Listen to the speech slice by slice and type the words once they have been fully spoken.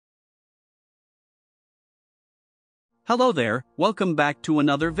Hello there, welcome back to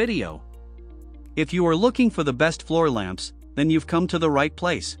another video. If you are looking for the best floor lamps, then you've come to the right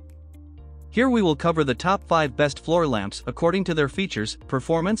place. Here we will cover the top 5 best floor lamps according to their features,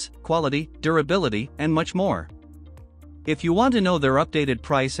 performance, quality, durability, and much more. If you want to know their updated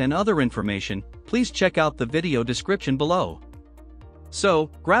price and other information, please check out the video description below. So,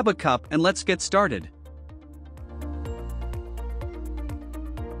 grab a cup and let's get started.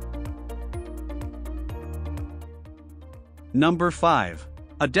 Number 5.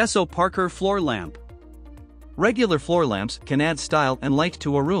 Adesso Parker Floor Lamp. Regular floor lamps can add style and light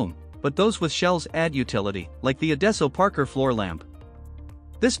to a room, but those with shelves add utility, like the Adesso Parker floor lamp.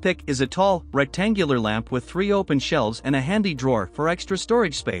 This pick is a tall, rectangular lamp with 3 open shelves and a handy drawer for extra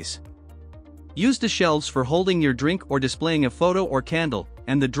storage space. Use the shelves for holding your drink or displaying a photo or candle,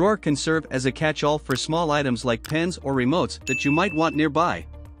 and the drawer can serve as a catch-all for small items like pens or remotes that you might want nearby.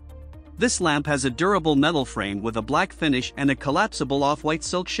 This lamp has a durable metal frame with a black finish and a collapsible off-white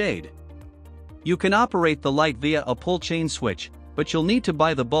silk shade. You can operate the light via a pull chain switch, but you'll need to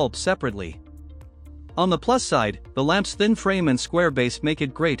buy the bulb separately. On the plus side, the lamp's thin frame and square base make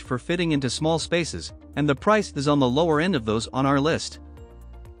it great for fitting into small spaces, and the price is on the lower end of those on our list.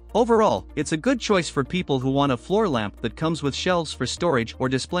 Overall, it's a good choice for people who want a floor lamp that comes with shelves for storage or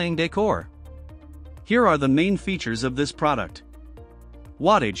displaying decor. Here are the main features of this product.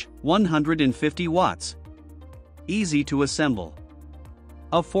 Wattage, 150 watts. Easy to assemble.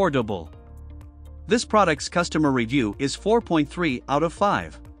 Affordable. This product's customer review is 4.3 out of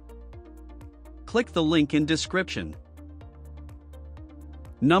 5. Click the link in description.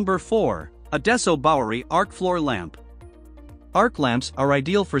 Number 4. Adesso Bowery Arc Floor Lamp. Arc lamps are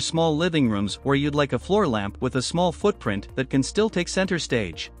ideal for small living rooms where you'd like a floor lamp with a small footprint that can still take center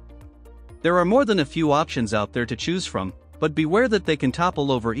stage. There are more than a few options out there to choose from, but beware that they can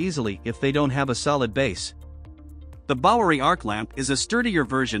topple over easily if they don't have a solid base. The Bowery Arc Lamp is a sturdier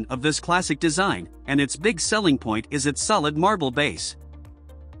version of this classic design, and its big selling point is its solid marble base.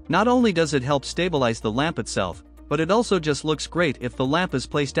 Not only does it help stabilize the lamp itself, but it also just looks great if the lamp is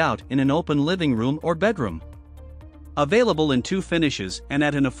placed out in an open living room or bedroom. Available in 2 finishes and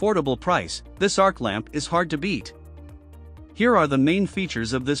at an affordable price, this arc lamp is hard to beat. Here are the main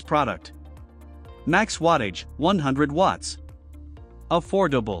features of this product. Max wattage, 100 watts.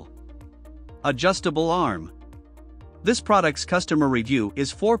 Affordable. Adjustable arm. This product's customer review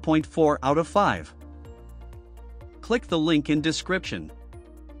is 4.4 out of 5. Click the link in description.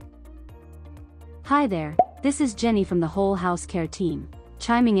 Hi there, this is Jenny from the Whole House Care team,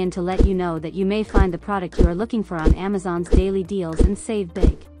 chiming in to let you know that you may find the product you are looking for on Amazon's daily deals and save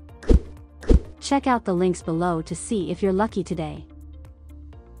big. Check out the links below to see if you're lucky today.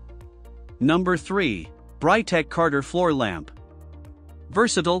 Number 3. Brightech Carter Floor Lamp.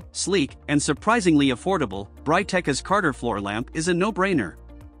 Versatile, sleek, and surprisingly affordable, Brightech's Carter floor lamp is a no-brainer.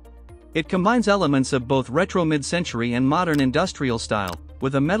 It combines elements of both retro mid-century and modern industrial style,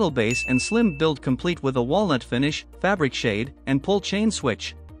 with a metal base and slim build complete with a walnut finish, fabric shade, and pull chain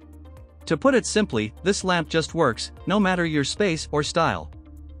switch. To put it simply, this lamp just works, no matter your space or style.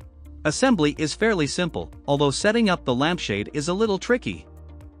 Assembly is fairly simple, although setting up the lampshade is a little tricky.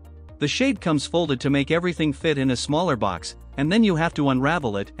 The shade comes folded to make everything fit in a smaller box, and then you have to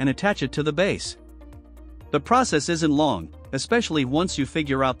unravel it and attach it to the base. The process isn't long, especially once you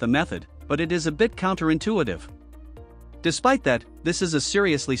figure out the method, but it is a bit counterintuitive. Despite that, this is a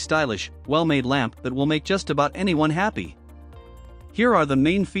seriously stylish, well-made lamp that will make just about anyone happy. Here are the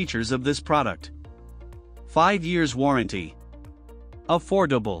main features of this product. 5 years warranty.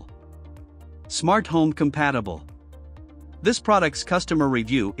 Affordable. Smart home compatible. This product's customer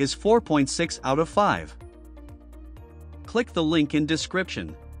review is 4.6 out of 5. Click the link in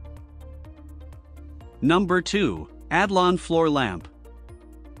description. Number 2. Adlon Floor Lamp.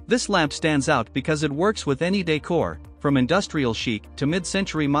 This lamp stands out because it works with any decor, from industrial chic to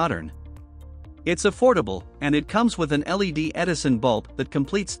mid-century modern. It's affordable, and it comes with an LED Edison bulb that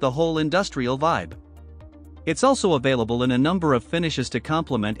completes the whole industrial vibe. It's also available in a number of finishes to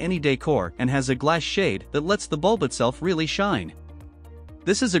complement any decor and has a glass shade that lets the bulb itself really shine.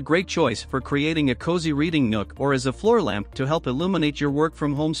 This is a great choice for creating a cozy reading nook or as a floor lamp to help illuminate your work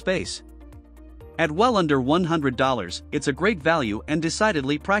from home space. At well under $100, it's a great value and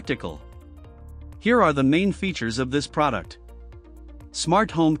decidedly practical. Here are the main features of this product. Smart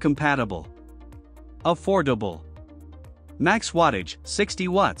home compatible. Affordable. Max wattage, 60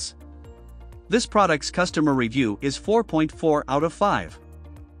 watts. This product's customer review is 4.4 out of 5.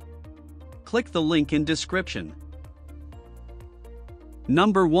 Click the link in description.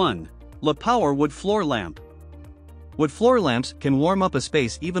 Number 1. La Power Wood Floor Lamp. Wood floor lamps can warm up a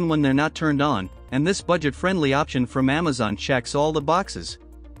space even when they're not turned on, and this budget-friendly option from Amazon checks all the boxes.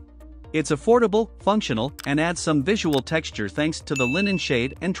 It's affordable, functional, and adds some visual texture thanks to the linen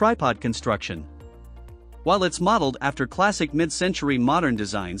shade and tripod construction. While it's modeled after classic mid-century modern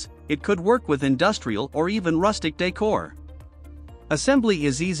designs, it could work with industrial or even rustic decor. Assembly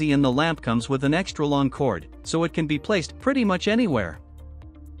is easy and the lamp comes with an extra long cord, so it can be placed pretty much anywhere.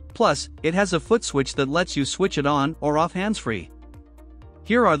 Plus, it has a foot switch that lets you switch it on or off hands-free.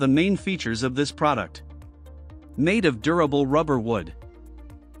 Here are the main features of this product. Made of durable rubber wood.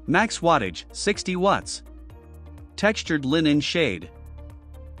 Max wattage, 60 watts. Textured linen shade.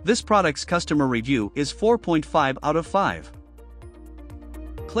 This product's customer review is 4.5 out of 5.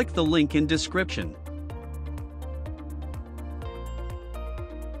 Click the link in description.